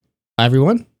Hi,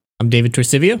 everyone. I'm David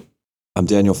Torcivia. I'm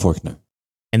Daniel Faulkner.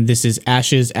 And this is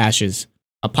Ashes,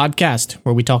 a podcast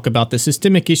where we talk about the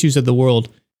systemic issues of the world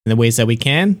and the ways that we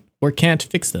can or can't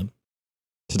fix them.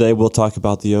 Today, we'll talk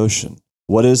about the ocean.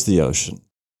 What is the ocean?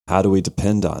 How do we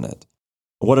depend on it?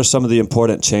 What are some of the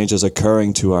important changes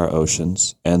occurring to our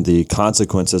oceans and the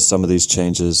consequences some of these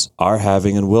changes are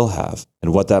having and will have,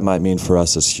 and what that might mean for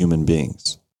us as human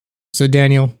beings? So,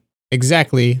 Daniel,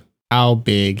 exactly how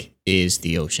big is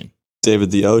the ocean?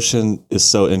 David, the ocean is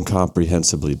so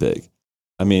incomprehensibly big.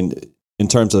 I mean, in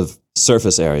terms of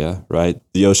surface area, right?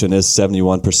 The ocean is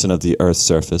 71% of the Earth's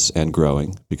surface and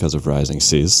growing because of rising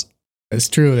seas. That's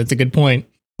true. That's a good point.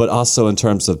 But also in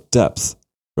terms of depth,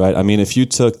 right? I mean, if you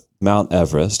took Mount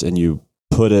Everest and you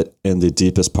put it in the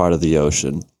deepest part of the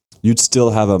ocean, you'd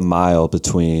still have a mile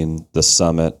between the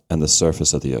summit and the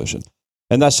surface of the ocean.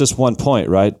 And that's just one point,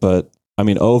 right? But I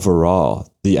mean,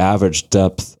 overall, the average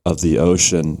depth of the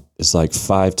ocean is like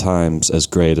 5 times as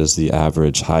great as the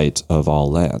average height of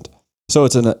all land. So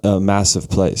it's a massive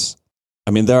place.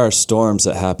 I mean, there are storms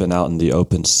that happen out in the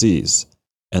open seas,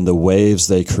 and the waves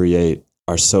they create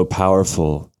are so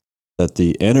powerful that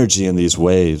the energy in these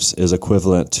waves is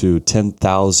equivalent to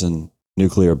 10,000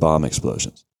 nuclear bomb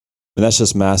explosions. And that's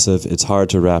just massive. It's hard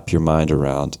to wrap your mind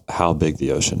around how big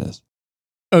the ocean is.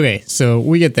 Okay, so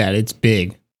we get that. It's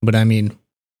big. But I mean,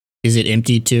 is it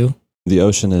empty too? The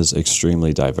ocean is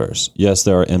extremely diverse. Yes,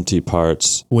 there are empty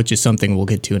parts. Which is something we'll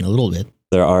get to in a little bit.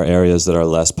 There are areas that are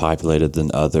less populated than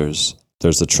others.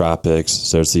 There's the tropics,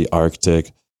 there's the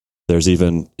Arctic, there's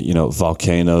even,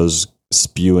 volcanoes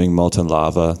spewing molten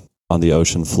lava on the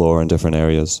ocean floor in different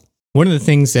areas. One of the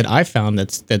things that I found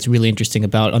that's really interesting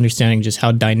about understanding just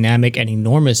how dynamic and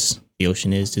enormous the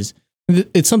ocean is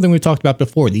it's something we've talked about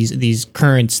before, these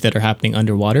currents that are happening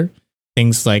underwater.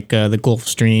 Things like the Gulf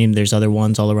Stream, there's other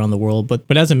ones all around the world,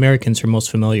 but as Americans, we're most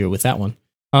familiar with that one.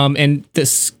 And the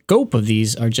scope of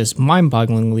these are just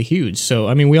mind-bogglingly huge. So,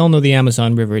 I mean, we all know the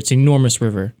Amazon River. It's an enormous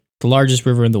river, the largest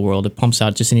river in the world. It pumps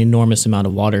out just an enormous amount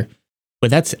of water.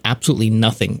 But that's absolutely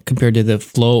nothing compared to the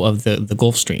flow of the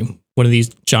Gulf Stream, one of these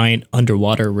giant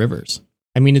underwater rivers.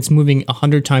 I mean, it's moving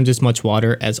 100 times as much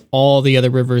water as all the other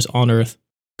rivers on Earth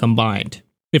combined.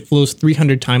 It flows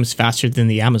 300 times faster than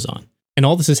the Amazon. And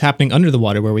all this is happening under the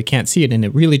water where we can't see it, and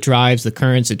it really drives the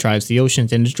currents, it drives the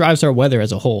oceans, and it drives our weather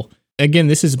as a whole. Again,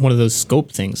 this is one of those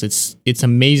scope things. It's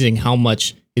amazing how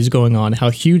much is going on, how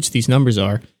huge these numbers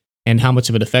are, and how much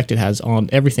of an effect it has on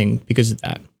everything because of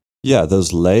that. Yeah,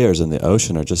 those layers in the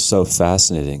ocean are just so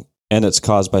fascinating, and it's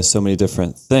caused by so many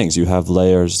different things. You have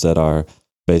layers that are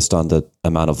based on the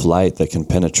amount of light that can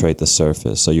penetrate the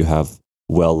surface. So you have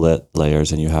well-lit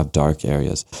layers and you have dark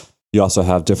areas. You also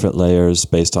have different layers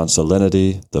based on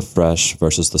salinity, the fresh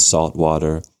versus the salt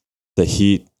water. The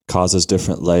heat causes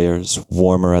different layers,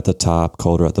 warmer at the top,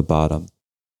 colder at the bottom.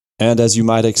 And as you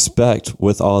might expect,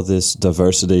 with all this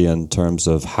diversity in terms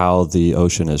of how the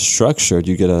ocean is structured,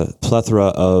 you get a plethora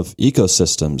of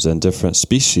ecosystems and different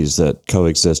species that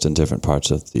coexist in different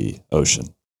parts of the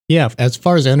ocean. Yeah, as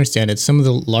far as I understand, it's some of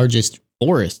the largest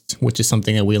forests, which is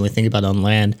something that we only think about on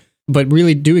land, but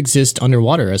really do exist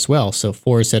underwater as well. So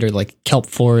forests that are like kelp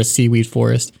forest, seaweed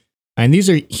forest. And these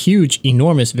are huge,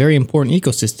 enormous, very important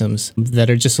ecosystems that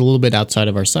are just a little bit outside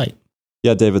of our sight.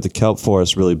 Yeah, David, the kelp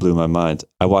forest really blew my mind.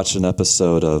 I watched an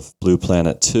episode of Blue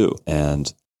Planet 2,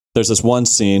 and there's this one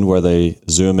scene where they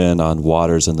zoom in on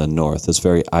waters in the north. It's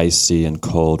very icy and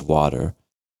cold water.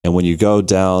 And when you go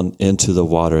down into the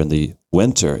water in the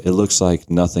winter, it looks like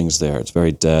nothing's there. It's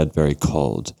very dead, very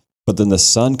cold. But then the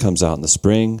sun comes out in the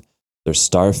spring. There's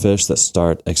starfish that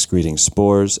start excreting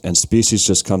spores, and species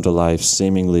just come to life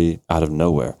seemingly out of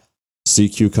nowhere. Sea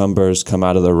cucumbers come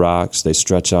out of the rocks. They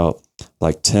stretch out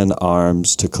like 10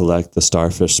 arms to collect the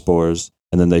starfish spores,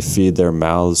 and then they feed their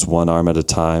mouths one arm at a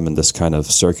time in this kind of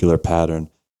circular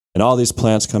pattern. And all these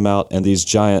plants come out, and these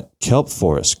giant kelp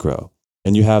forests grow.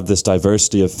 And you have this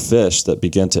diversity of fish that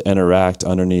begin to interact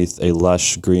underneath a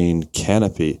lush green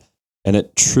canopy, and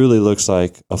it truly looks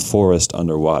like a forest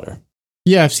underwater.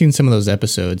 Yeah, I've seen some of those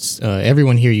episodes.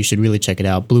 Everyone here, you should really check it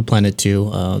out. Blue Planet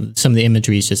 2. Some of the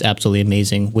imagery is just absolutely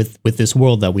amazing with this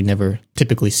world that we never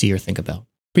typically see or think about.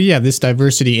 But yeah, this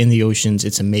diversity in the oceans,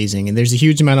 it's amazing. And there's a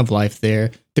huge amount of life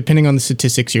there. Depending on the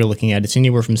statistics you're looking at, it's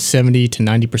anywhere from 70 to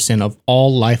 90% of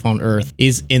all life on Earth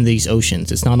is in these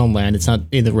oceans. It's not on land. It's not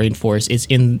in the rainforest. It's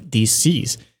in these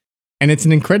seas. And it's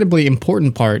an incredibly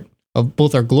important part of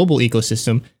both our global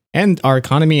ecosystem and our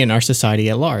economy and our society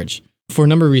at large. For a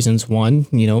number of reasons. One,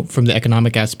 from the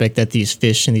economic aspect that these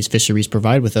fish and these fisheries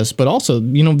provide with us, but also,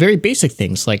 very basic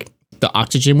things like the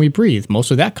oxygen we breathe. Most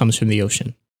of that comes from the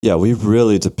ocean. Yeah, we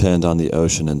really depend on the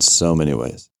ocean in so many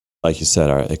ways. like you said,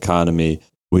 our economy.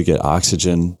 We get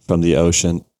oxygen from the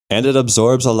ocean, and it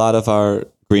absorbs a lot of our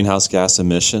greenhouse gas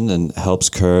emission and helps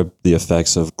curb the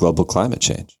effects of global climate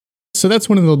change. So that's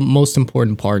one of the most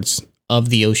important parts of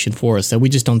the ocean for us that we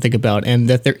just don't think about, and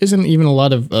that there isn't even a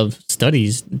lot of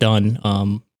studies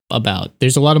done about.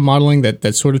 There's a lot of modeling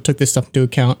that sort of took this stuff into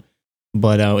account,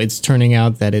 but it's turning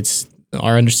out that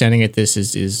our understanding of this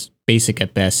is basic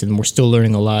at best, and we're still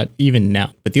learning a lot even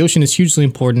now. But the ocean is hugely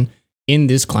important in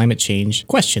this climate change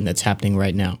question that's happening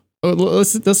right now.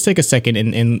 Let's take a second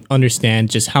and understand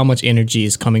just how much energy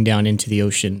is coming down into the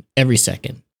ocean every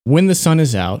second. When the sun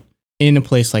is out in a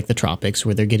place like the tropics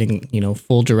where they're getting,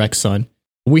 full direct sun,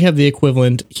 we have the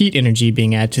equivalent heat energy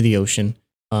being added to the ocean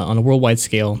on a worldwide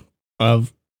scale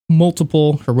of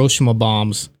multiple Hiroshima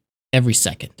bombs every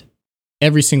second.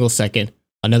 Every single second,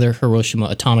 another Hiroshima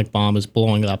atomic bomb is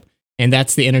blowing up, and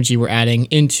that's the energy we're adding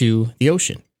into the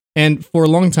ocean. And for a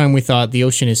long time, we thought the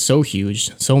ocean is so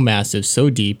huge, so massive, so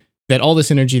deep, that all this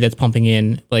energy that's pumping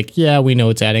in, we know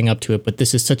it's adding up to it, but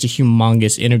this is such a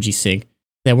humongous energy sink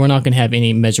that we're not going to have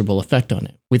any measurable effect on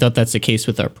it. We thought that's the case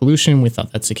with our pollution, we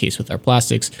thought that's the case with our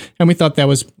plastics, and we thought that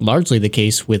was largely the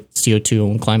case with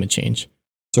CO2 and climate change.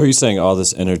 So are you saying all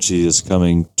this energy is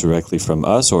coming directly from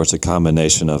us, or it's a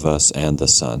combination of us and the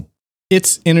sun?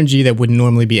 It's energy that would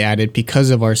normally be added because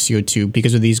of our CO2,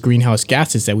 because of these greenhouse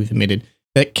gases that we've emitted,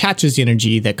 that catches the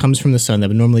energy that comes from the sun that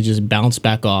would normally just bounce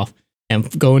back off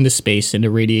and go into space and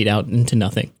irradiate out into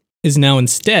nothing, is now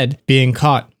instead being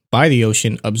caught by the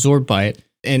ocean, absorbed by it,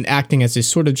 and acting as this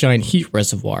sort of giant heat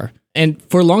reservoir. And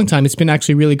for a long time, it's been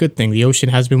actually a really good thing. The ocean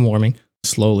has been warming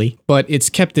slowly, but it's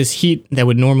kept this heat that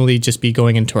would normally just be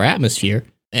going into our atmosphere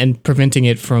and preventing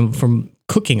it from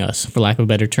cooking us, for lack of a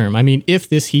better term. I mean, if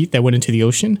this heat that went into the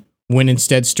ocean went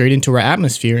instead straight into our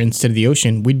atmosphere instead of the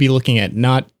ocean, we'd be looking at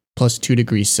not plus 2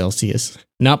 degrees Celsius,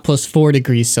 not plus 4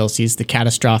 degrees Celsius, the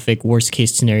catastrophic worst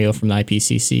case scenario from the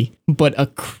IPCC, but a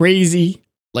crazy,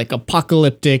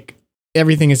 apocalyptic,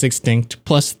 everything is extinct,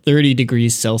 plus 30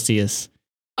 degrees Celsius.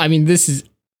 I mean, this is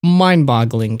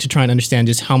mind-boggling to try and understand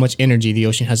just how much energy the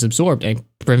ocean has absorbed and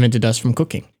prevented us from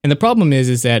cooking. And the problem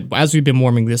is that as we've been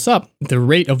warming this up, the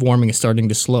rate of warming is starting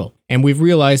to slow. And we've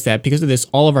realized that because of this,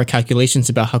 all of our calculations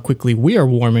about how quickly we are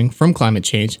warming from climate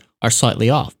change are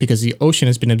slightly off, because the ocean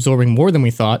has been absorbing more than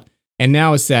we thought. And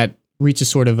now as that reaches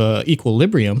sort of a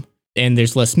equilibrium and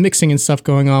there's less mixing and stuff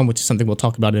going on, which is something we'll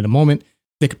talk about in a moment,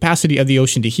 the capacity of the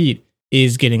ocean to heat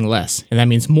is getting less. And that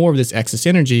means more of this excess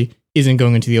energy isn't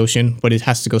going into the ocean, but it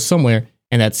has to go somewhere,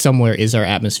 and that somewhere is our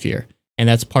atmosphere. And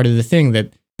that's part of the thing,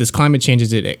 that this climate change,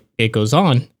 as it goes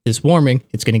on, this warming,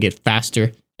 it's going to get faster,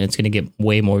 and it's going to get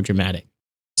way more dramatic.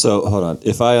 So hold on.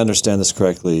 If I understand this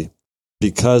correctly,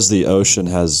 because the ocean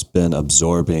has been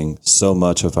absorbing so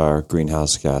much of our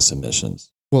greenhouse gas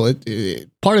emissions. Well,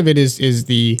 part of it is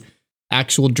the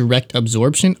actual direct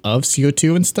absorption of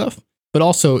CO2 and stuff, but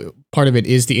also part of it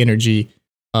is the energy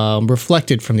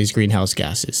reflected from these greenhouse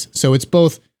gases. So it's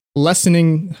both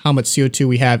lessening how much CO2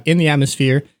 we have in the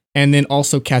atmosphere, and then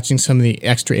also catching some of the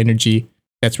extra energy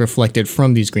that's reflected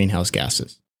from these greenhouse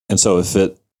gases. And so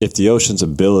if the ocean's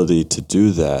ability to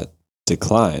do that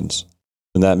declines,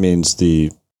 then that means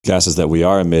the gases that we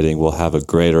are emitting will have a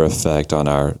greater effect on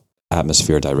our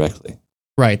atmosphere directly.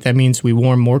 Right. That means we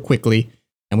warm more quickly,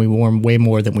 and we warm way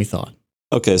more than we thought.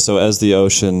 Okay, so as the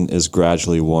ocean is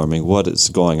gradually warming, what is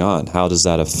going on? How does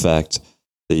that affect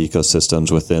the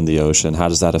ecosystems within the ocean? How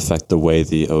does that affect the way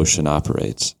the ocean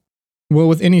operates? Well,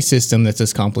 with any system that's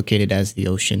as complicated as the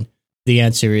ocean, the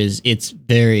answer is it's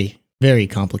very, very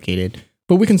complicated.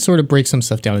 But we can sort of break some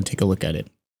stuff down and take a look at it.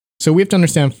 So we have to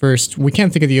understand first, we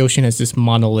can't think of the ocean as this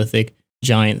monolithic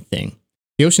giant thing.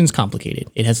 The ocean's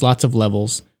complicated. It has lots of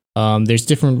levels. There's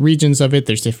different regions of it.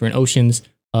 There's different oceans.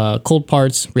 Cold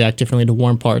parts react differently to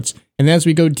warm parts. And as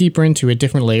we go deeper into it,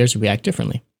 different layers react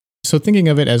differently. So thinking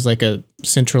of it as like a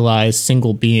centralized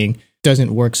single being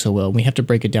doesn't work so well. We have to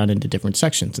break it down into different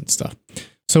sections and stuff.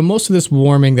 So most of this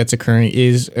warming that's occurring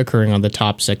is occurring on the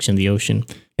top section of the ocean.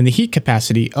 And the heat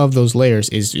capacity of those layers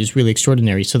is really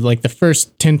extraordinary. So like the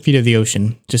first 10 feet of the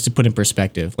ocean, just to put in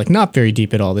perspective, like not very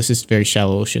deep at all, this is very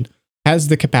shallow ocean, has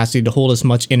the capacity to hold as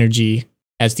much energy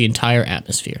as the entire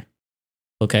atmosphere.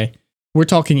 Okay? We're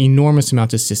talking enormous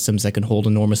amounts of systems that can hold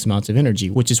enormous amounts of energy,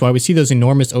 which is why we see those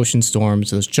enormous ocean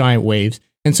storms, those giant waves.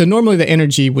 And so normally the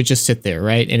energy would just sit there,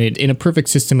 right? And in a perfect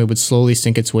system, it would slowly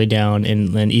sink its way down and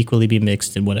then equally be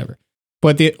mixed and whatever.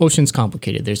 But the ocean's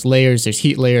complicated. There's layers, there's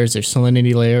heat layers, there's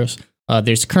salinity layers,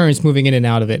 there's currents moving in and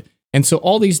out of it. And so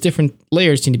all these different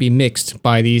layers need to be mixed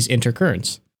by these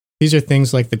intercurrents. These are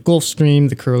things like the Gulf Stream,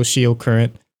 the Kuroshio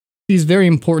Current. these very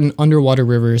important underwater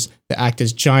rivers that act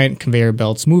as giant conveyor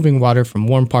belts, moving water from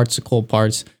warm parts to cold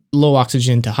parts, low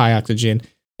oxygen to high oxygen,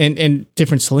 and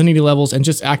different salinity levels, and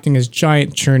just acting as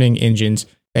giant churning engines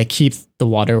that keep the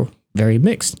water very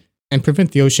mixed and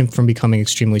prevent the ocean from becoming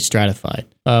extremely stratified,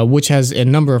 which has a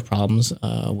number of problems,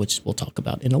 which we'll talk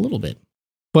about in a little bit.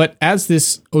 But as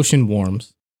this ocean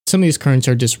warms, some of these currents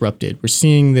are disrupted. We're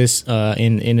seeing this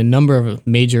in a number of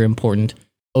major important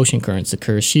ocean currents: the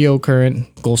Kuroshio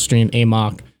Current, Gulf Stream,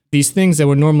 AMOC. These things that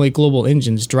were normally global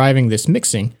engines driving this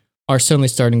mixing are suddenly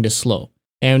starting to slow.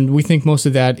 And we think most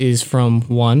of that is from,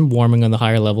 one, warming on the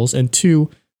higher levels, and two,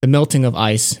 the melting of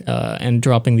ice and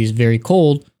dropping these very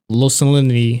cold, low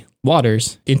salinity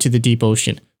waters into the deep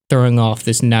ocean, throwing off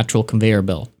this natural conveyor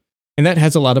belt. And that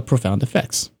has a lot of profound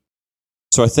effects.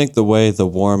 So I think the way the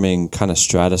warming kind of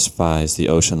stratifies the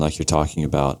ocean, like you're talking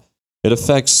about, it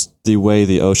affects the way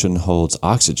the ocean holds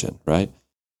oxygen, right?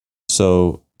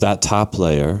 So that top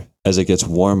layer, as it gets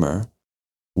warmer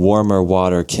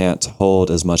water can't hold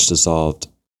as much dissolved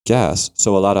gas,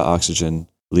 so a lot of oxygen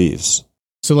leaves.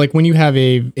 So like when you have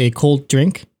a cold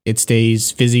drink, it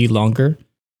stays fizzy longer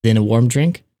than a warm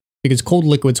drink because cold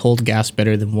liquids hold gas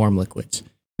better than warm liquids.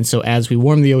 And so as we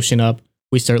warm the ocean up,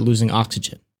 we start losing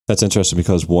oxygen. That's interesting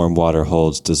because warm water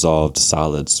holds dissolved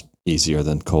solids easier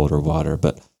than colder water.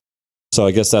 But so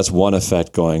I guess that's one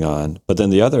effect going on. But then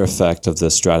the other effect of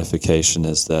this stratification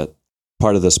is that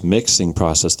part of this mixing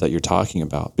process that you're talking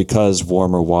about, because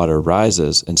warmer water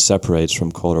rises and separates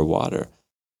from colder water,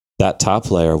 that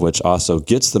top layer, which also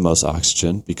gets the most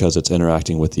oxygen because it's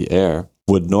interacting with the air,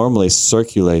 would normally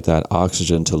circulate that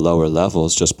oxygen to lower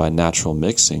levels just by natural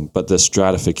mixing, but this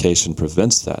stratification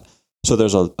prevents that. So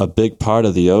there's a big part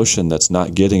of the ocean that's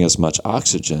not getting as much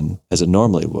oxygen as it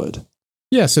normally would.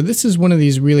 Yeah, so this is one of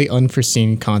these really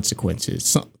unforeseen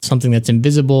consequences, something that's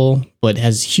invisible but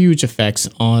has huge effects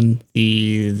on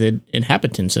the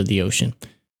inhabitants of the ocean.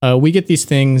 We get these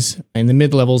things in the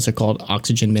mid-levels. They're called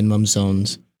oxygen minimum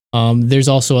zones. There's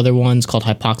also other ones called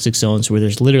hypoxic zones where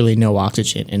there's literally no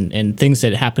oxygen, and things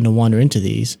that happen to wander into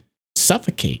these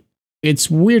suffocate.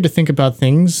 It's weird to think about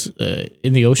things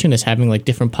in the ocean as having like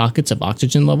different pockets of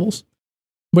oxygen levels,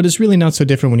 but it's really not so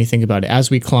different when you think about it. As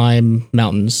we climb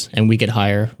mountains and we get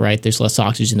higher, right, there's less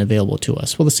oxygen available to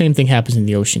us. Well, the same thing happens in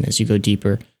the ocean. As you go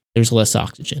deeper, there's less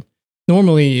oxygen.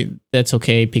 Normally, that's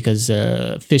okay because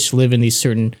fish live in these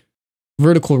certain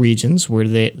vertical regions where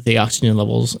the oxygen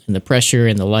levels and the pressure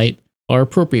and the light are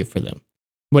appropriate for them.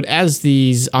 But as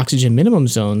these oxygen minimum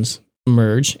zones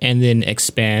emerge and then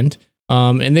expand,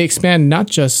 and they expand not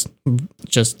just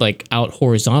like out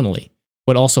horizontally,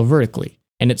 but also vertically.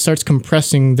 And it starts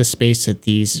compressing the space that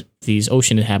these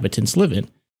ocean inhabitants live in.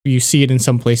 You see it in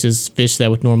some places, fish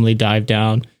that would normally dive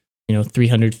down,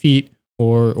 300 feet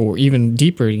or even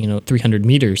deeper, 300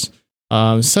 meters,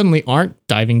 suddenly aren't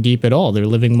diving deep at all. They're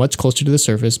living much closer to the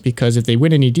surface because if they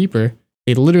went any deeper,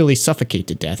 they'd literally suffocate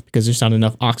to death because there's not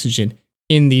enough oxygen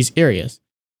in these areas.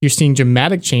 You're seeing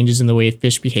dramatic changes in the way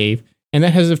fish behave, and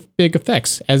that has big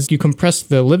effects. As you compress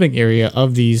the living area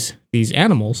of these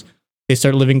animals, they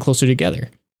start living closer together.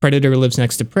 Predator lives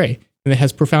next to prey, and it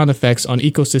has profound effects on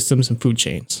ecosystems and food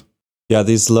chains. Yeah,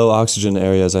 these low oxygen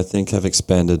areas, I think, have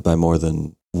expanded by more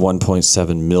than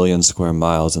 1.7 million square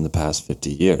miles in the past 50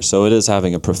 years. So it is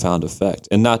having a profound effect.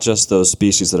 And not just those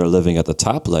species that are living at the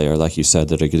top layer, like you said,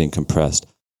 that are getting compressed,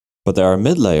 but there are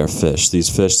mid-layer fish,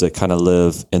 these fish that kind of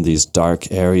live in these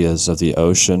dark areas of the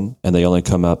ocean, and they only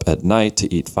come up at night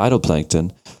to eat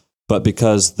phytoplankton. But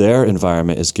because their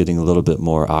environment is getting a little bit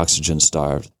more oxygen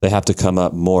starved, they have to come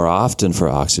up more often for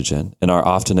oxygen and are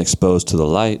often exposed to the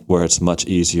light where it's much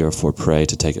easier for prey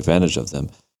to take advantage of them.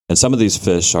 And some of these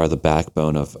fish are the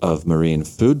backbone of marine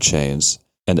food chains.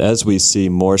 And as we see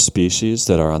more species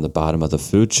that are on the bottom of the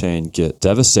food chain get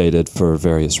devastated for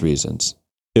various reasons,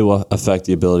 it will affect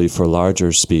the ability for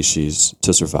larger species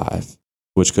to survive,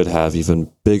 which could have even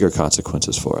bigger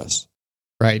consequences for us.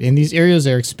 Right. And these areas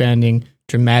are expanding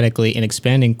dramatically and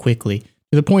expanding quickly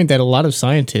to the point that a lot of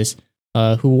scientists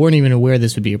who weren't even aware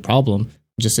this would be a problem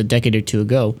just a decade or two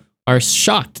ago are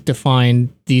shocked to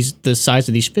find the size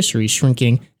of these fisheries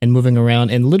shrinking and moving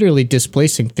around and literally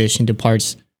displacing fish into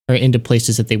parts or into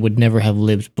places that they would never have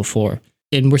lived before.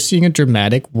 And we're seeing a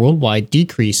dramatic worldwide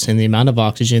decrease in the amount of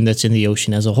oxygen that's in the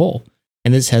ocean as a whole.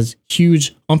 And this has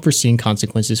huge unforeseen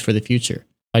consequences for the future.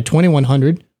 By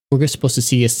 2100, we're supposed to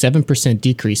see a 7%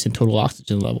 decrease in total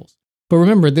oxygen levels. But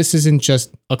remember, this isn't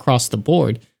just across the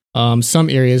board. Some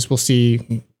areas will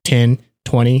see 10,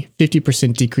 20,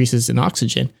 50% decreases in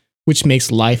oxygen, which makes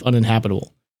life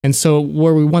uninhabitable. And so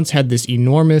where we once had this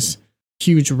enormous,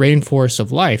 huge rainforest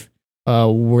of life,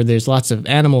 where there's lots of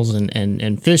animals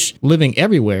and fish living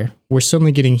everywhere, we're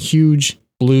suddenly getting huge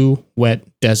blue, wet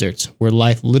deserts where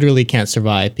life literally can't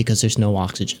survive because there's no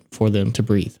oxygen for them to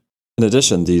breathe. In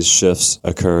addition, these shifts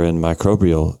occur in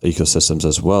microbial ecosystems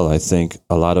as well. I think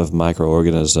a lot of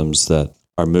microorganisms that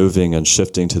are moving and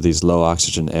shifting to these low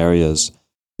oxygen areas,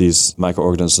 these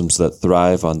microorganisms that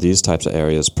thrive on these types of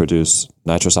areas produce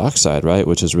nitrous oxide, right?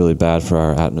 Which is really bad for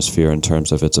our atmosphere in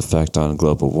terms of its effect on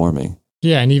global warming.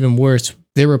 Yeah, and even worse,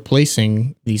 they're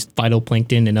replacing these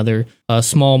phytoplankton and other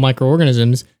small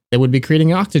microorganisms that would be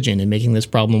creating oxygen and making this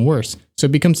problem worse. So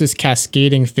it becomes this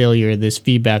cascading failure, this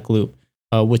feedback loop,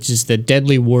 which is the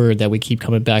deadly word that we keep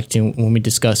coming back to when we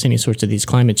discuss any sorts of these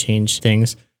climate change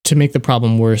things, to make the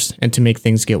problem worse and to make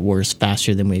things get worse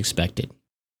faster than we expected.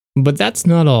 But that's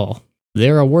not all.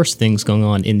 There are worse things going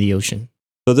on in the ocean.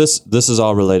 So this is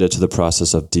all related to the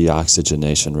process of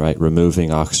deoxygenation, right?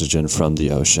 Removing oxygen from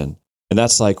the ocean. And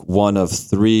that's like one of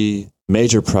three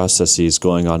major processes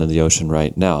going on in the ocean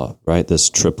right now, right? This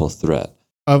triple threat.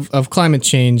 Of climate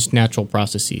change, natural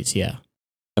processes, yeah.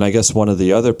 And I guess one of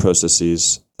the other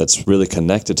processes that's really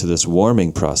connected to this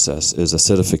warming process is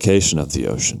acidification of the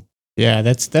ocean. Yeah,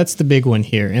 that's the big one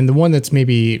here. And the one that's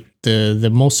maybe the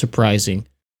most surprising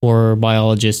for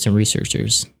biologists and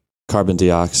researchers. Carbon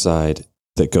dioxide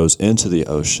that goes into the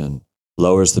ocean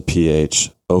lowers the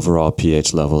pH, overall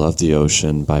pH level of the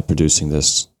ocean by producing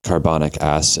this carbonic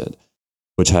acid,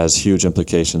 which has huge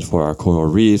implications for our coral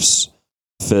reefs,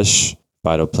 fish,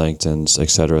 phytoplanktons,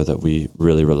 etc., that we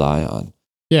really rely on.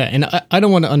 Yeah, and I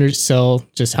don't want to undersell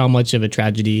just how much of a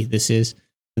tragedy this is.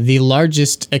 The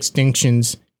largest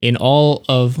extinctions in all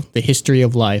of the history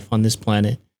of life on this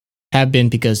planet have been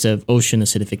because of ocean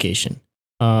acidification.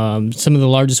 Some of the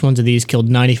largest ones of these killed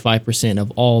 95% of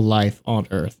all life on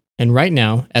Earth. And right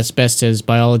now, as best as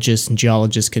biologists and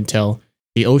geologists can tell,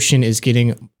 the ocean is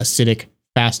getting acidic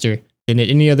faster than at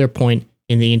any other point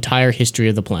in the entire history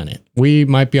of the planet. We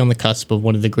might be on the cusp of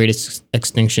one of the greatest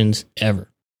extinctions ever.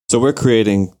 So we're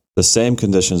creating the same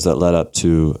conditions that led up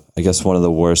to, I guess, one of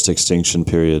the worst extinction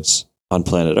periods on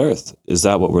planet Earth. Is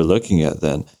that what we're looking at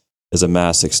then? Is a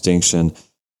mass extinction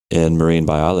in marine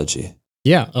biology?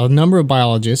 Yeah, a number of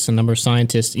biologists, a number of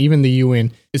scientists, even the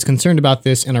UN is concerned about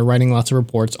this and are writing lots of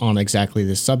reports on exactly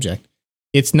this subject.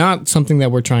 It's not something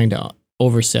that we're trying to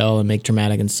oversell and make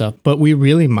dramatic and stuff, but we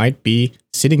really might be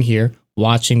sitting here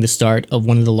watching the start of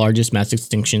one of the largest mass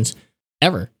extinctions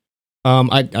ever.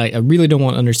 I really don't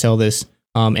want to undersell this,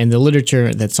 and the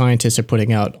literature that scientists are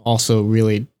putting out also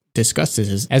really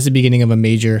discusses as the beginning of a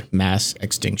major mass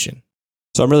extinction.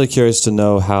 So I'm really curious to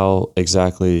know how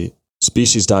exactly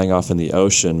species dying off in the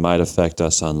ocean might affect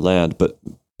us on land, but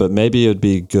maybe it would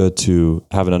be good to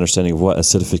have an understanding of what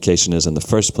acidification is in the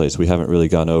first place. We haven't really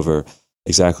gone over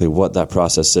exactly what that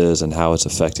process is and how it's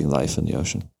affecting life in the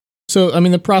ocean. So, I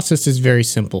mean, the process is very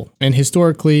simple, and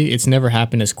historically, it's never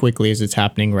happened as quickly as it's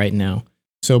happening right now.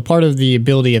 So part of the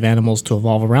ability of animals to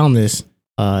evolve around this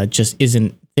just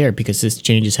isn't there because this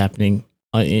change is happening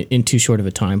in too short of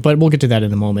a time. But we'll get to that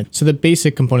in a moment. So the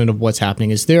basic component of what's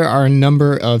happening is there are a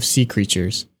number of sea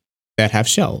creatures that have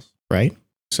shells, right?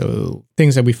 So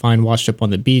things that we find washed up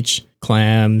on the beach,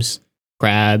 clams,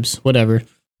 crabs, whatever,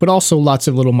 but also lots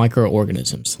of little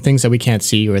microorganisms, things that we can't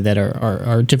see or that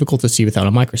are difficult to see without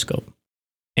a microscope.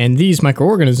 And these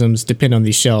microorganisms depend on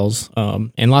these shells,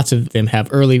 and lots of them have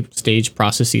early stage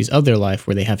processes of their life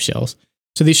where they have shells.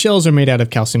 So these shells are made out of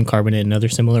calcium carbonate and other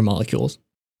similar molecules.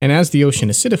 And as the ocean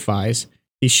acidifies,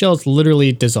 these shells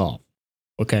literally dissolve,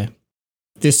 okay?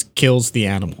 This kills the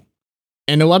animal.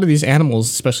 And a lot of these animals,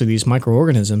 especially these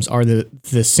microorganisms, are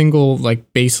the single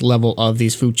base level of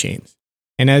these food chains.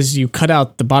 And as you cut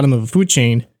out the bottom of a food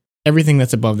chain, everything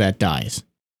that's above that dies.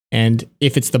 And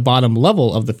if it's the bottom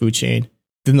level of the food chain,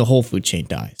 then the whole food chain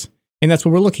dies. And that's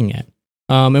what we're looking at.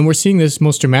 And we're seeing this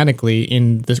most dramatically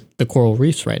in the coral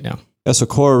reefs right now. Yeah, so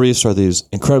coral reefs are these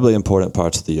incredibly important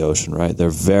parts of the ocean, right? They're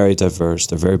very diverse.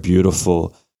 They're very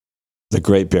beautiful. The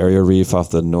Great Barrier Reef off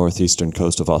the northeastern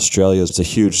coast of Australia is a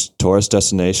huge tourist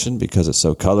destination because it's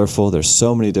so colorful. There's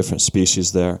so many different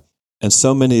species there. And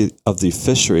so many of the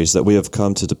fisheries that we have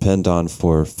come to depend on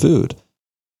for food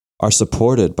are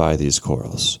supported by these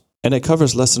corals. And it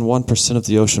covers less than 1% of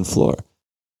the ocean floor.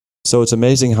 So it's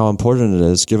amazing how important it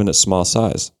is given its small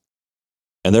size.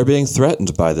 And they're being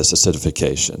threatened by this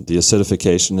acidification. The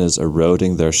acidification is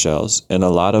eroding their shells, and a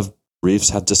lot of reefs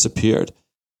have disappeared.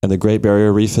 And the Great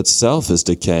Barrier Reef itself is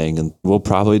decaying and will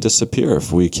probably disappear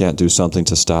if we can't do something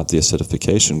to stop the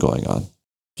acidification going on.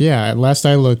 Yeah, last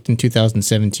I looked in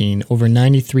 2017, over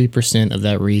 93% of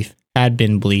that reef had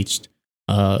been bleached,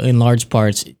 in large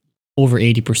parts over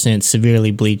 80%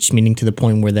 severely bleached, meaning to the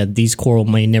point where that these coral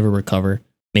may never recover,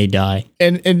 may die.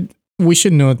 And we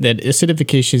should note that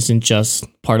acidification isn't just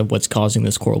part of what's causing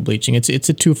this coral bleaching. It's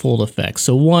a twofold effect.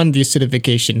 So one, the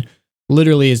acidification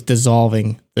literally is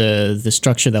dissolving the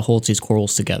structure that holds these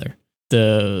corals together.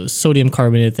 The sodium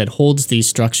carbonate that holds these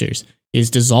structures is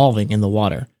dissolving in the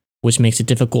water, which makes it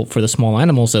difficult for the small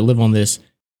animals that live on this,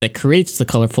 that creates the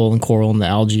colorful and coral and the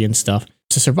algae and stuff,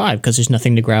 to survive because there's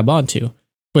nothing to grab onto.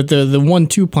 But the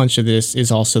 1-2 punch of this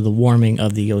is also the warming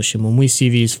of the ocean. When we see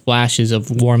these flashes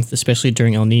of warmth, especially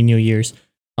during El Nino years,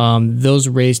 those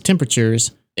raised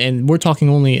temperatures, and we're talking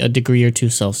only a degree or 2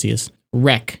 Celsius,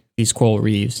 wreck these coral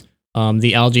reefs.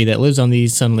 The algae that lives on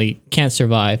these suddenly can't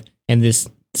survive, and this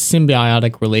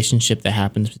symbiotic relationship that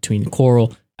happens between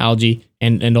coral, algae,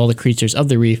 and all the creatures of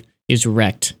the reef is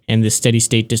wrecked, and this steady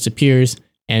state disappears,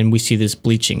 and we see this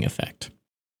bleaching effect.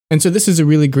 And so this is a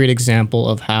really great example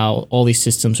of how all these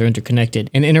systems are interconnected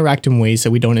and interact in ways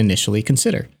that we don't initially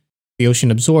consider. The ocean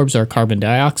absorbs our carbon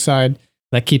dioxide.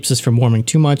 That keeps us from warming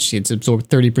too much. It's absorbed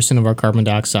 30% of our carbon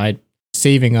dioxide,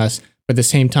 saving us. But at the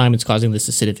same time, it's causing this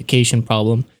acidification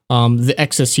problem. The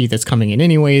excess heat that's coming in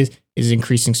anyways is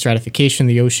increasing stratification in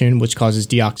the ocean, which causes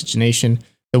deoxygenation.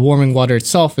 The warming water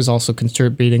itself is also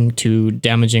contributing to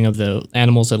damaging of the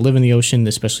animals that live in the ocean,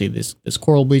 especially this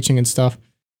coral bleaching and stuff.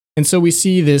 And so we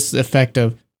see this effect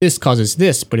of this causes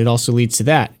this, but it also leads to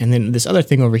that. And then this other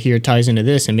thing over here ties into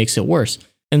this and makes it worse.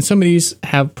 And some of these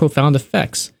have profound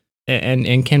effects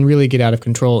and can really get out of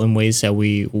control in ways that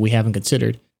we haven't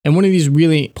considered. And one of these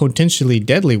really potentially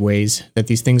deadly ways that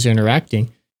these things are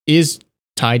interacting is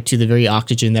tied to the very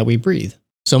oxygen that we breathe.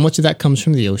 So much of that comes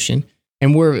from the ocean,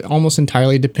 and we're almost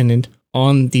entirely dependent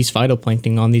on these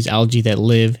phytoplankton, on these algae that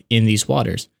live in these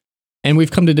waters. And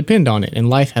we've come to depend on it, and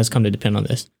life has come to depend on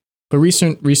this. But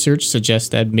recent research suggests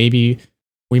that maybe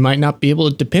we might not be able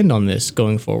to depend on this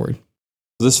going forward.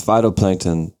 This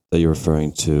phytoplankton that you're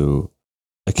referring to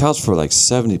accounts for like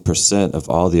 70% of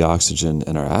all the oxygen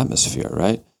in our atmosphere,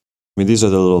 right? I mean, these are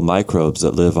the little microbes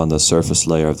that live on the surface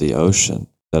layer of the ocean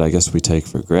that I guess we take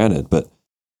for granted, but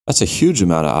that's a huge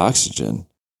amount of oxygen.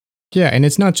 Yeah, and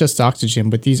it's not just oxygen,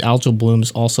 but these algal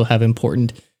blooms also have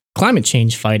important climate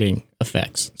change fighting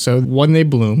effects. So when they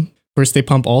bloom, first they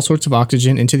pump all sorts of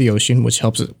oxygen into the ocean, which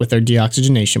helps with their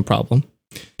deoxygenation problem.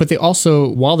 But they also,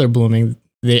 while they're blooming,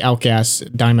 they outgas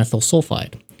dimethyl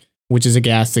sulfide, which is a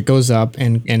gas that goes up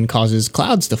and causes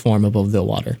clouds to form above the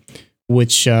water,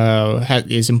 which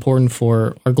is important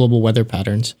for our global weather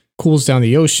patterns. Cools down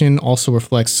the ocean, also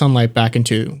reflects sunlight back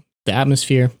into the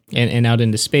atmosphere and out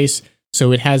into space.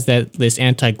 So it has this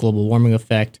anti-global warming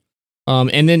effect.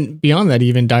 And then beyond that,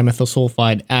 even dimethyl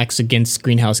sulfide acts against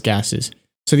greenhouse gases.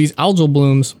 So these algal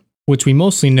blooms, which we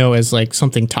mostly know as like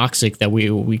something toxic, that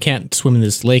we can't swim in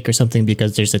this lake or something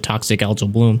because there's a toxic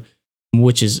algal bloom,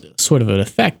 which is sort of an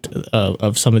effect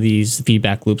of some of these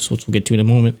feedback loops, which we'll get to in a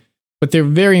moment. But they're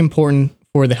very important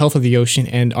for the health of the ocean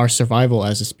and our survival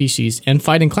as a species and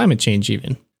fighting climate change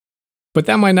even. But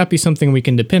that might not be something we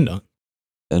can depend on.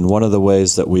 And one of the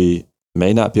ways that we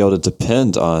may not be able to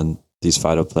depend on these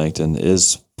phytoplankton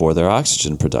is for their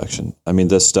oxygen production. I mean,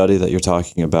 this study that you're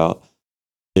talking about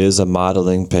is a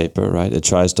modeling paper, right? It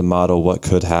tries to model what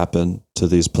could happen to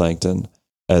these plankton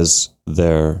as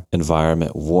their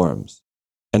environment warms.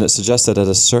 And it suggests that at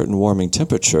a certain warming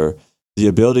temperature, the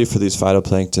ability for these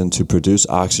phytoplankton to produce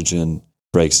oxygen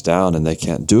breaks down and they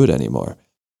can't do it anymore.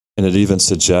 And it even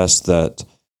suggests that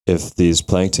if these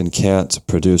plankton can't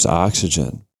produce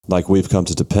oxygen, like we've come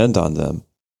to depend on them,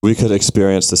 we could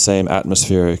experience the same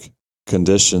atmospheric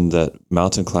condition that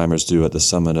mountain climbers do at the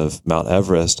summit of Mount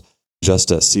Everest,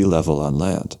 just at sea level on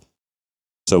land.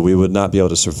 So we would not be able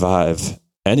to survive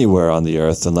anywhere on the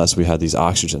earth unless we had these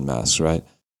oxygen masks, right?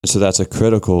 And so that's a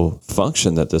critical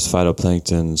function that this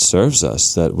phytoplankton serves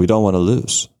us that we don't want to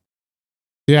lose.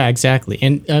 Yeah, exactly.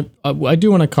 And I do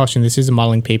want to caution, this is a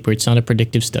modeling paper. It's not a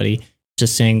predictive study.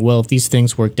 Just saying, well, if these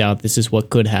things worked out, this is what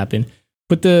could happen.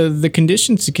 But the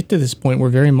conditions to get to this point were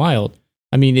very mild.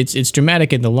 I mean, it's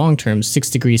dramatic in the long term, 6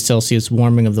 degrees Celsius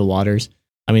warming of the waters.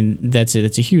 I mean, that's it.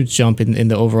 It's a huge jump in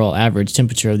the overall average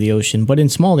temperature of the ocean. But in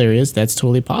small areas, that's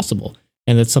totally possible.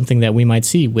 And that's something that we might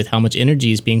see with how much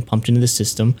energy is being pumped into the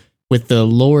system, with the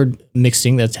lowered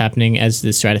mixing that's happening as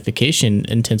the stratification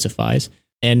intensifies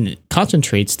and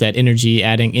concentrates that energy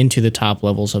adding into the top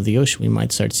levels of the ocean. We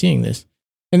might start seeing this.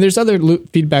 And there's other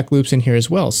feedback loops in here as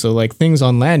well. So like things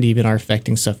on land even are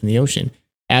affecting stuff in the ocean.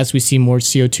 As we see more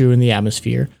CO2 in the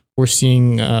atmosphere, we're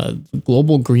seeing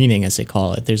global greening, as they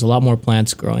call it. There's a lot more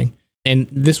plants growing. And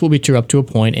this will be true up to a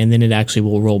point, and then it actually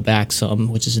will roll back some,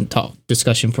 which is a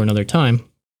discussion for another time.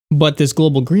 But this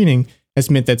global greening has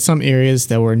meant that some areas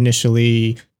that were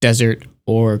initially desert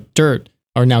or dirt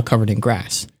are now covered in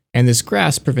grass. And this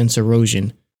grass prevents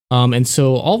erosion. And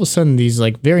so all of a sudden, these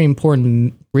like very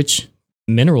important rich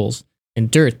minerals and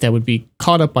dirt that would be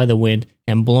caught up by the wind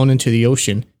and blown into the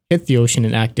ocean, hit the ocean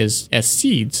and act as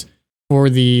seeds for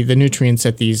the nutrients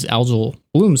that these algal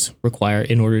blooms require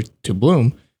in order to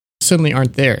bloom, suddenly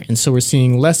aren't there. And so we're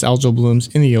seeing less algal blooms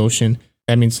in the ocean.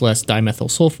 That means less dimethyl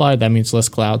sulfide. That means less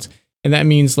clouds. And that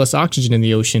means less oxygen in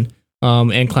the ocean.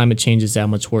 And climate change is that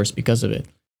much worse because of it.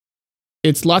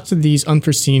 It's lots of these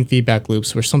unforeseen feedback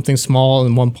loops where something small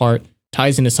in one part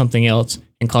ties into something else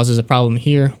and causes a problem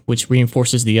here, which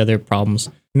reinforces the other problems.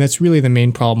 And that's really the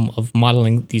main problem of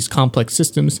modeling these complex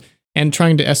systems and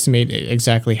trying to estimate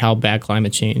exactly how bad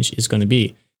climate change is going to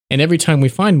be. And every time we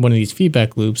find one of these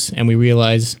feedback loops and we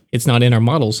realize it's not in our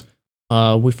models,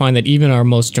 we find that even our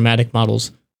most dramatic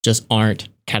models just aren't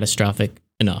catastrophic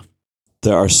enough.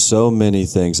 There are so many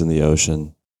things in the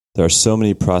ocean. There are so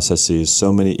many processes,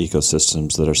 so many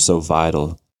ecosystems that are so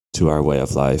vital to our way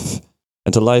of life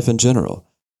and to life in general.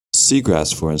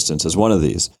 Seagrass, for instance, is one of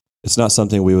these. It's not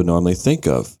something we would normally think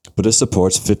of, but it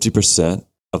supports 50%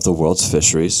 of the world's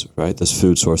fisheries, right? This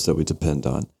food source that we depend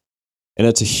on. And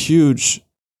it's a huge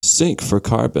sink for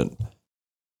carbon.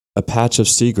 A patch of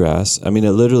seagrass, I mean,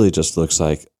 it literally just looks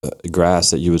like grass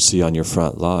that you would see on your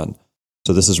front lawn.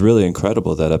 So this is really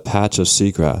incredible that a patch of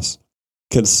seagrass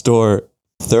can store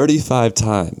 35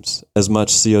 times as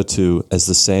much CO2 as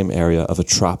the same area of a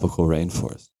tropical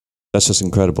rainforest. That's just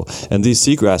incredible. And these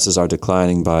seagrasses are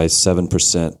declining by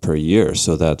 7% per year.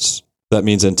 So that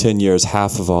means in 10 years,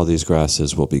 half of all these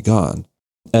grasses will be gone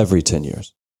every 10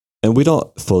 years. And we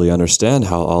don't fully understand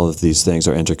how all of these things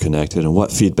are interconnected and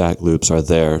what feedback loops are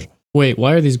there. Wait,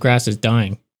 why are these grasses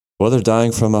dying? Well, they're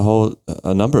dying from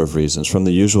a number of reasons, from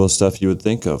the usual stuff you would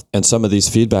think of. And some of these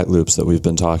feedback loops that we've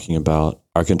been talking about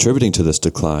are contributing to this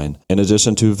decline, in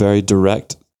addition to very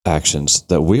direct actions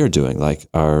that we are doing, like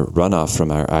our runoff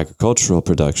from our agricultural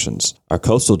productions, our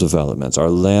coastal developments, our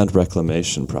land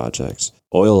reclamation projects,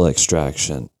 oil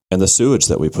extraction, and the sewage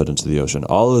that we put into the ocean.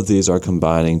 All of these are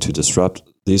combining to disrupt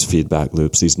these feedback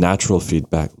loops, these natural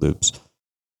feedback loops,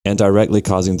 and directly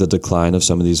causing the decline of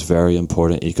some of these very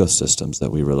important ecosystems that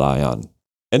we rely on.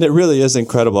 And it really is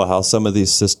incredible how some of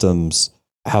these systems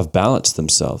have balanced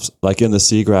themselves. Like in the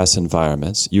seagrass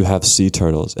environments, you have sea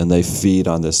turtles and they feed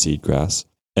on the seagrass.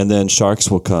 And then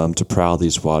sharks will come to prowl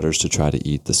these waters to try to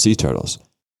eat the sea turtles.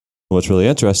 What's really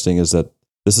interesting is that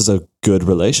this is a good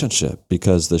relationship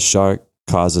because the shark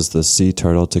causes the sea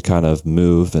turtle to kind of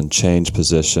move and change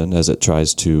position as it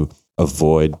tries to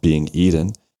avoid being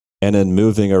eaten. And in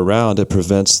moving around, it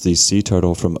prevents the sea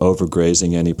turtle from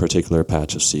overgrazing any particular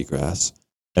patch of seagrass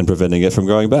and preventing it from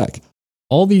growing back.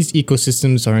 All these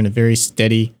ecosystems are in a very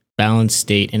steady, balanced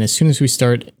state. And as soon as we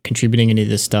start contributing into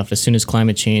this stuff, as soon as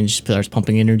climate change starts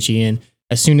pumping energy in,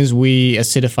 as soon as we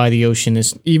acidify the ocean,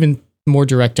 is even more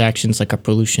direct actions like our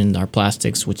pollution, our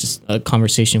plastics, which is a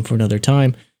conversation for another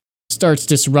time, starts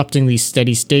disrupting these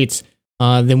steady states,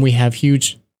 then we have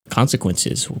huge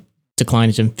consequences.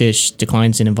 Declines in fish,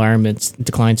 declines in environments,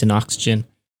 declines in oxygen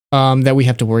that we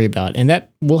have to worry about. And that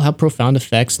will have profound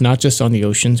effects, not just on the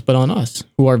oceans, but on us,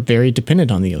 who are very dependent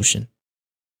on the ocean.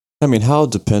 I mean, how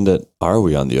dependent are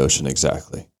we on the ocean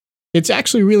exactly? It's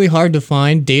actually really hard to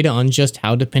find data on just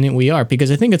how dependent we are, because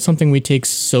I think it's something we take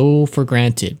so for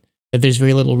granted that there's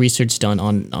very little research done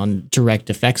on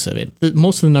direct effects of it.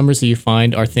 Most of the numbers that you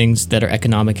find are things that are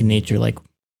economic in nature, like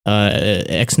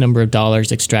X number of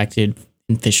dollars extracted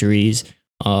in fisheries,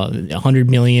 100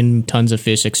 million tons of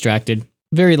fish extracted,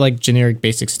 very like generic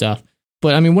basic stuff.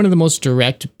 But I mean, one of the most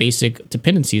direct basic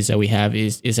dependencies that we have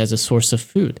is as a source of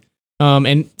food.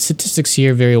 And statistics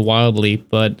here vary wildly,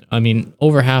 but I mean,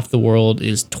 over half the world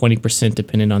is 20%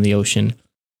 dependent on the ocean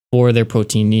for their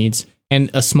protein needs. And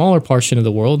a smaller portion of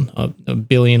the world, a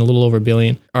billion, a little over a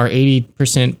billion, are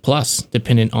 80% plus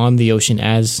dependent on the ocean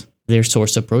as their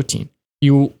source of protein.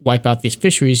 You wipe out these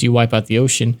fisheries, you wipe out the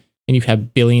ocean, and you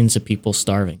have billions of people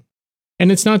starving.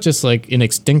 And it's not just like an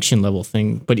extinction level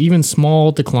thing, but even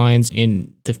small declines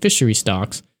in the fishery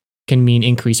stocks can mean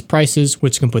increased prices,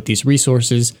 which can put these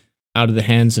resources out of the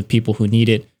hands of people who need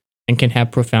it and can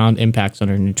have profound impacts on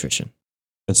our nutrition.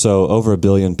 And so over 1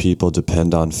 billion people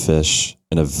depend on fish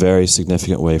in a very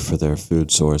significant way for their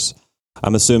food source.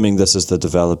 I'm assuming this is the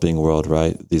developing world,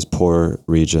 right? These poor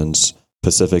regions,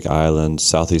 Pacific Islands,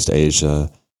 Southeast Asia,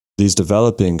 these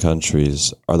developing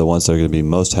countries are the ones that are going to be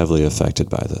most heavily affected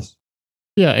by this.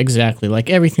 Yeah, exactly. Like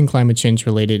everything climate change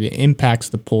related, it impacts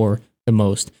the poor the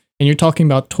most. And you're talking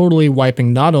about totally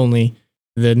wiping not only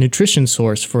the nutrition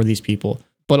source for these people,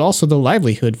 but also the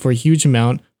livelihood for a huge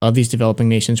amount of these developing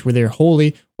nations where they're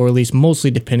wholly or at least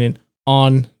mostly dependent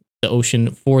on the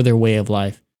ocean for their way of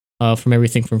life, from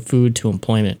everything from food to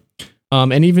employment.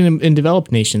 And even in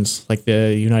developed nations like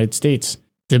the United States,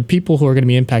 the people who are going to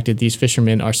be impacted, these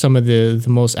fishermen, are some of the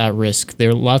most at risk.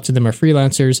 Lots of them are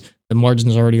freelancers, the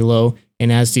margins are already low,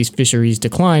 and as these fisheries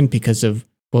decline because of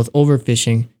both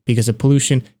overfishing, because of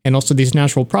pollution, and also these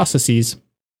natural processes,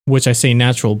 which I say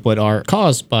natural, but are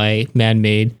caused by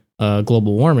man-made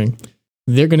global warming,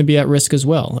 they're going to be at risk as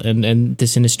well. And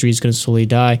this industry is going to slowly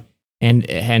die and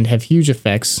have huge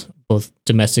effects both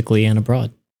domestically and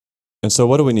abroad. And so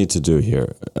what do we need to do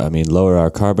here? I mean, lower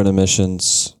our carbon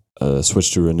emissions,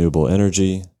 switch to renewable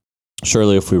energy.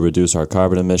 Surely if we reduce our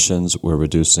carbon emissions, we're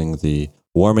reducing the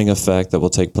warming effect that will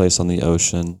take place on the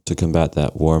ocean to combat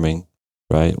that warming,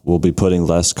 right? We'll be putting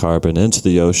less carbon into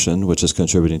the ocean, which is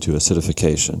contributing to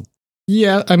acidification.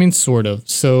 Yeah, I mean, sort of.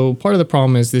 So part of the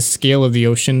problem is this scale of the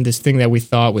ocean, this thing that we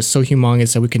thought was so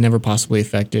humongous that we could never possibly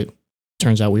affect it.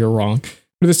 Turns out we were wrong.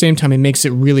 But at the same time, it makes it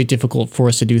really difficult for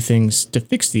us to do things to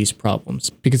fix these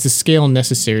problems because the scale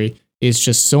necessary is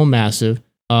just so massive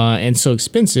and so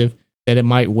expensive that it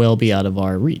might well be out of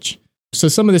our reach. So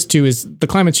some of this too is the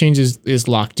climate change is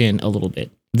locked in a little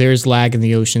bit. There's lag in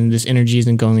the ocean. This energy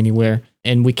isn't going anywhere.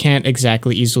 And we can't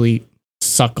exactly easily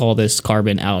suck all this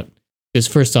carbon out. Because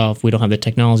first off, we don't have the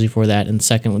technology for that. And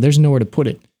second, there's nowhere to put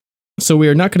it. So we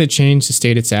are not going to change the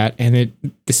state it's at. And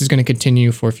this is going to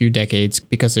continue for a few decades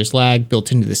because there's lag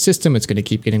built into the system. It's going to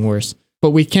keep getting worse. But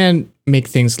we can make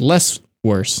things less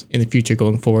worse in the future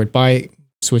going forward by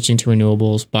switching to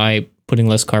renewables, by putting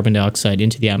less carbon dioxide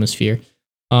into the atmosphere,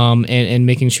 and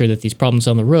making sure that these problems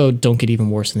on the road don't get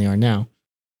even worse than they are now.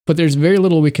 But there's very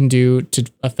little we can do to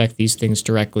affect these things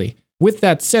directly. With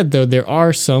that said, though, there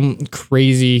are some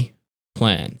crazy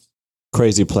plans.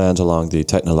 Crazy plans along the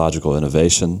technological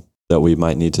innovation that we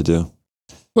might need to do?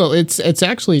 Well, it's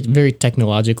actually very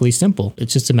technologically simple.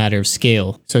 It's just a matter of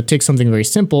scale. So it takes something very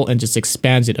simple and just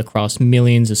expands it across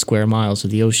millions of square miles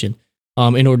of the ocean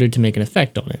in order to make an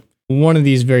effect on it. One of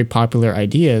these very popular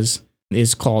ideas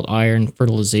is called iron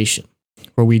fertilization,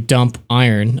 where we dump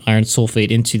iron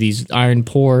sulfate, into these iron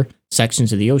poor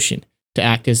sections of the ocean to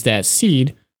act as that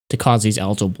seed to cause these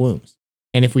algal blooms.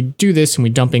 And if we do this and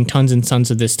we're dumping tons and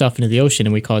tons of this stuff into the ocean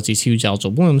and we cause these huge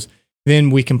algal blooms,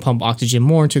 then we can pump oxygen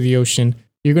more into the ocean.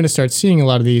 You're going to start seeing a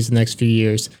lot of these in the next few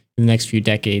years, in the next few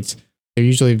decades. They're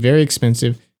usually very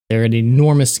expensive. They're at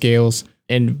enormous scales.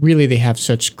 And really, they have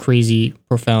such crazy,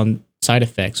 profound side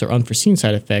effects or unforeseen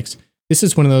side effects. This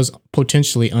is one of those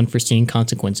potentially unforeseen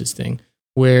consequences thing,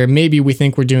 where maybe we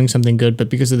think we're doing something good, but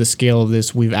because of the scale of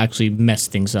this, we've actually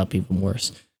messed things up even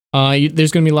worse.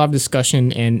 There's going to be a lot of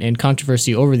discussion and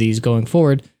controversy over these going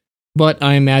forward. But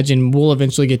I imagine we'll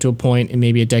eventually get to a point in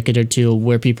maybe a decade or two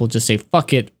where people just say,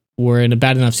 fuck it, we're in a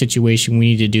bad enough situation, we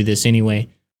need to do this anyway,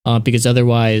 because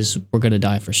otherwise we're going to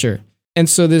die for sure. And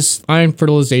so this iron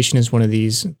fertilization is one of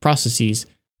these processes.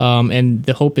 And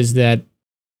the hope is that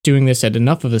doing this at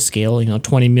enough of a scale,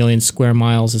 20 million square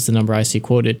miles is the number I see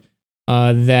quoted,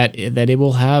 that it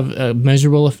will have a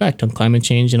measurable effect on climate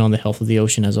change and on the health of the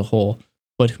ocean as a whole.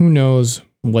 But who knows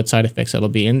what side effects that'll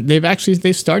be. And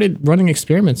they've started running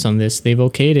experiments on this. They've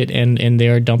okayed it, and they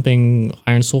are dumping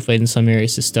iron sulfate in some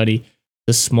areas to study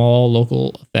the small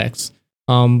local effects.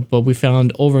 But we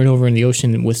found over and over in the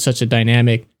ocean with such a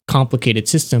dynamic, complicated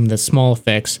system that small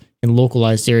effects in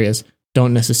localized areas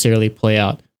don't necessarily play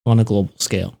out on a global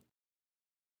scale.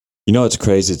 What's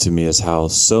crazy to me is how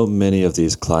so many of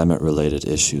these climate-related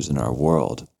issues in our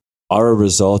world are a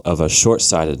result of a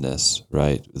short-sightedness,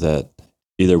 right? That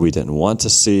either we didn't want to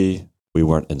see, we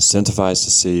weren't incentivized to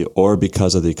see, or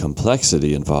because of the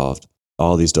complexity involved,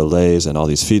 all these delays and all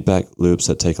these feedback loops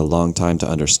that take a long time to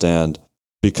understand,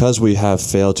 because we have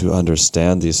failed to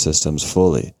understand these systems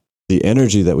fully, the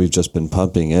energy that we've just been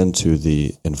pumping into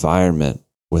the environment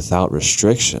without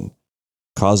restriction,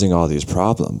 causing all these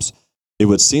problems, it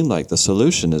would seem like the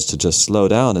solution is to just slow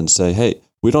down and say, hey,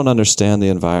 we don't understand the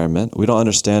environment, we don't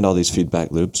understand all these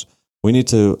feedback loops, we need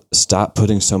to stop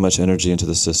putting so much energy into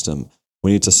the system.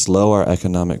 We need to slow our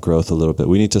economic growth a little bit.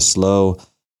 We need to slow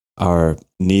our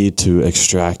need to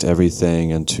extract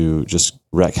everything and to just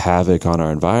wreak havoc on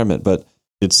our environment. But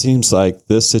it seems like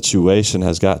this situation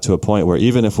has got to a point where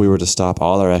even if we were to stop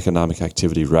all our economic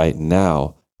activity right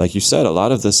now, like you said, a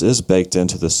lot of this is baked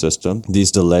into the system.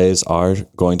 These delays are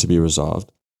going to be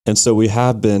resolved. And so we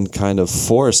have been kind of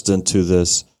forced into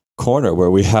this corner where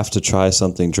we have to try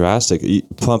something drastic,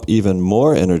 pump even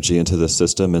more energy into the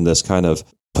system in this kind of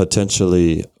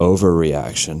potentially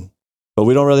overreaction. But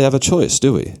we don't really have a choice,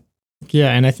 do we?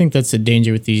 Yeah, and I think that's the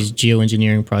danger with these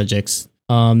geoengineering projects.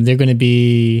 They're going to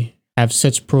be have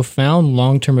such profound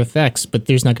long-term effects, but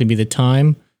there's not going to be the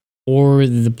time or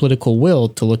the political will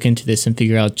to look into this and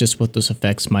figure out just what those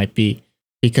effects might be,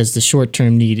 because the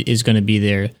short-term need is going to be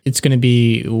there. It's going to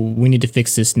be, we need to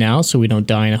fix this now so we don't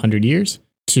die in 100 years,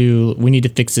 to we need to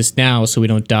fix this now so we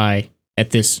don't die at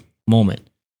this moment.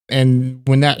 And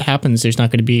when that happens, there's not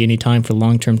going to be any time for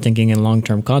long-term thinking and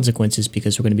long-term consequences,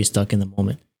 because we're going to be stuck in the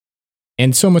moment.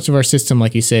 And so much of our system,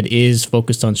 like you said, is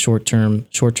focused on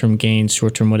short-term gains,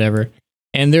 short-term whatever.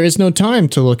 And there is no time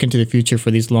to look into the future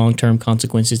for these long-term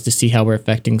consequences to see how we're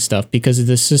affecting stuff, because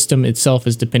the system itself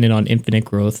is dependent on infinite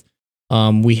growth.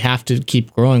 We have to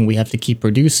keep growing. We have to keep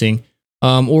producing,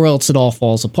 or else it all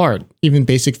falls apart. Even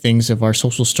basic things of our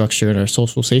social structure and our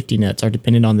social safety nets are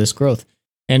dependent on this growth.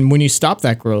 And when you stop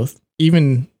that growth,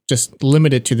 even just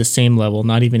limit it to the same level,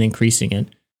 not even increasing it,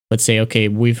 but say, okay,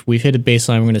 we've hit a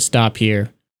baseline. We're going to stop here.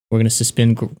 We're going to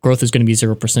suspend. Growth is going to be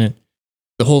 0%.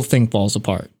 The whole thing falls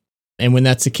apart. And when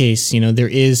that's the case, there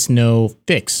is no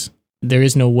fix. There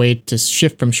is no way to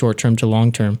shift from short term to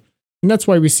long term. And that's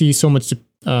why we see so much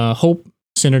hope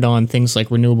centered on things like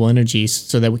renewable energies,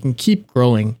 so that we can keep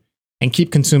growing and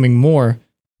keep consuming more,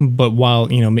 but while,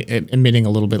 emitting a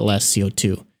little bit less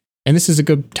CO2. And this is a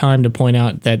good time to point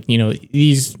out that,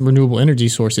 these renewable energy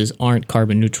sources aren't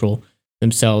carbon neutral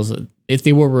themselves. If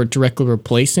they were directly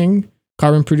replacing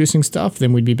carbon producing stuff,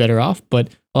 then we'd be better off. But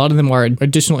a lot of them are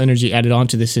additional energy added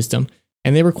onto the system,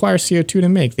 and they require CO2 to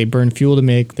make. They burn fuel to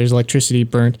make. There's electricity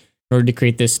burned in order to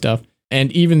create this stuff.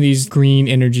 And even these green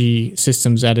energy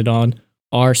systems added on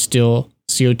are still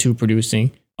CO2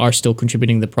 producing, are still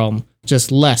contributing to the problem,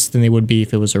 just less than they would be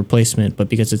if it was a replacement. But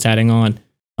because it's adding on,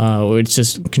 it's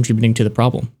just contributing to the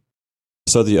problem.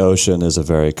 So the ocean is a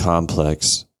very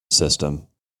complex system.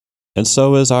 And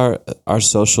so is our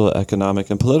social, economic,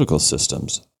 and political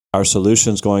systems. Our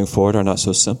solutions going forward are not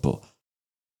so simple.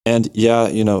 And yeah,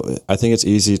 I think it's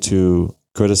easy to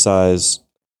criticize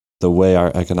the way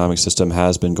our economic system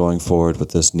has been going forward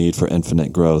with this need for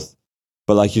infinite growth.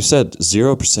 But like you said,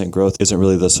 0% growth isn't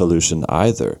really the solution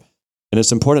either. And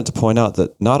it's important to point out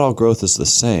that not all growth is the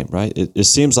same, right? It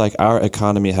seems like our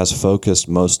economy has focused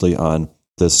mostly on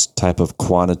this type of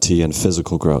quantity and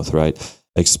physical growth, right?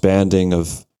 Expanding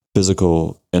of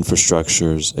physical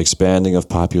infrastructures, expanding of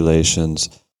populations,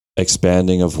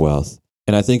 expanding of wealth.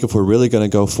 And I think if we're really going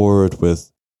to go forward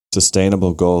with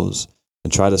sustainable goals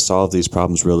and try to solve these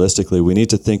problems realistically, we need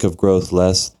to think of growth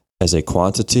less as a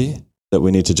quantity that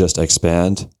we need to just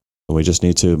expand, and we just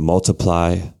need to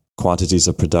multiply quantities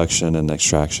of production and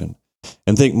extraction,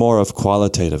 and think more of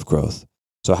qualitative growth.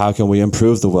 So how can we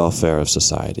improve the welfare of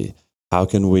society? How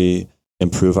can we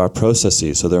improve our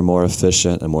processes so they're more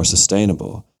efficient and more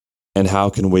sustainable? And how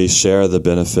can we share the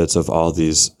benefits of all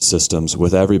these systems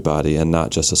with everybody and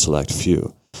not just a select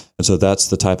few? And so that's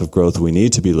the type of growth we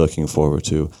need to be looking forward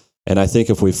to. And I think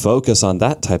if we focus on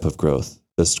that type of growth,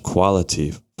 this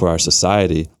quality for our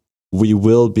society, we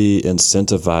will be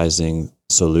incentivizing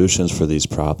solutions for these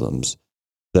problems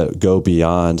that go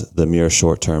beyond the mere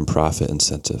short-term profit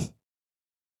incentive.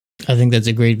 I think that's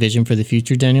a great vision for the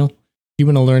future, Daniel. If you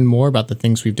want to learn more about the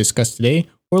things we've discussed today,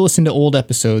 or listen to old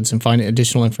episodes and find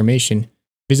additional information,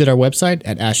 visit our website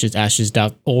at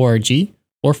ashesashes.org,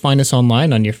 or find us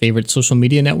online on your favorite social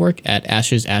media network at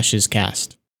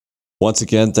AshesAshesCast. Once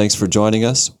again, thanks for joining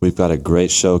us. We've got a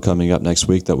great show coming up next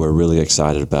week that we're really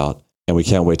excited about, and we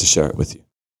can't wait to share it with you.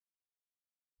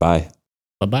 Bye.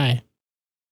 Bye-bye.